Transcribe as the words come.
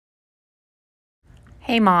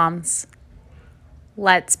Hey moms,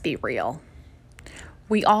 let's be real.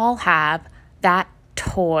 We all have that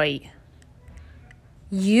toy.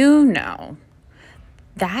 You know,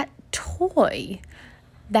 that toy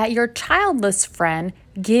that your childless friend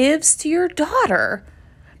gives to your daughter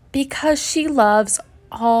because she loves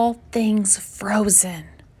all things frozen.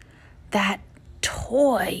 That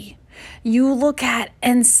toy you look at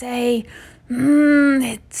and say,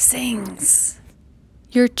 it sings.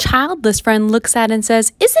 Your childless friend looks at it and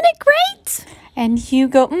says, isn't it great? And you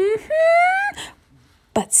go,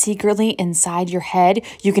 But secretly inside your head,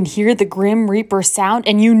 you can hear the Grim Reaper sound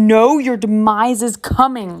and you know your demise is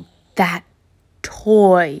coming. That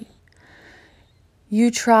toy.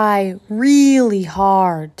 You try really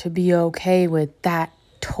hard to be okay with that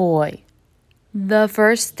toy the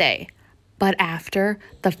first day. But after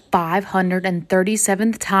the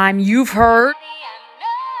 537th time you've heard,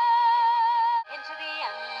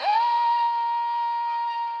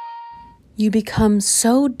 you become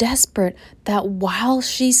so desperate that while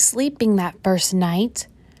she's sleeping that first night,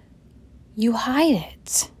 you hide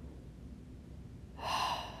it.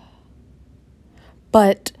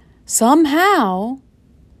 But somehow,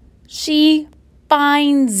 she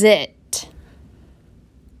finds it.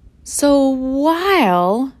 So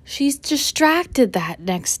while she's distracted that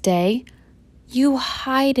next day, you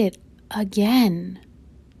hide it again.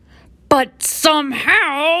 But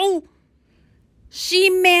somehow, she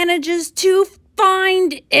manages to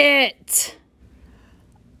find it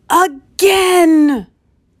again.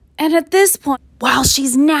 And at this point, while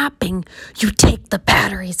she's napping, you take the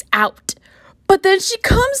batteries out. But then she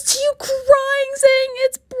comes to you crying, saying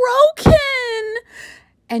it's broken.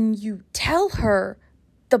 And you tell her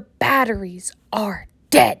the batteries are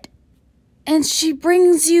dead. And she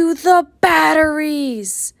brings you the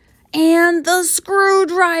batteries and the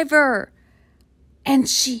screwdriver. And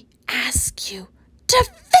she asks you to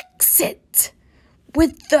fix it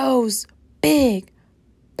with those big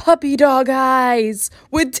puppy dog eyes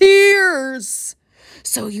with tears.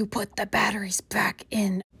 So you put the batteries back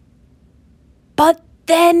in. But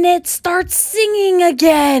then it starts singing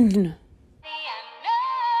again.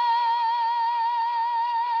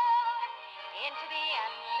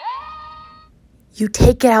 You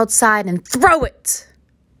take it outside and throw it.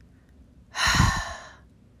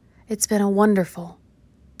 It's been a wonderful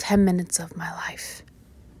 10 minutes of my life.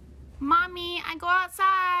 Mommy, I go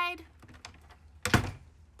outside.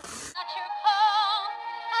 Not your call.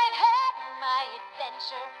 I've had my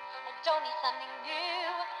adventure. I don't need something new.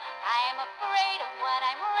 I am afraid of what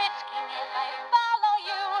I'm risking if I follow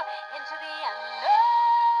you into the unknown.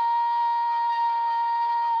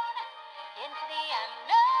 Into the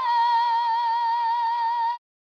unknown.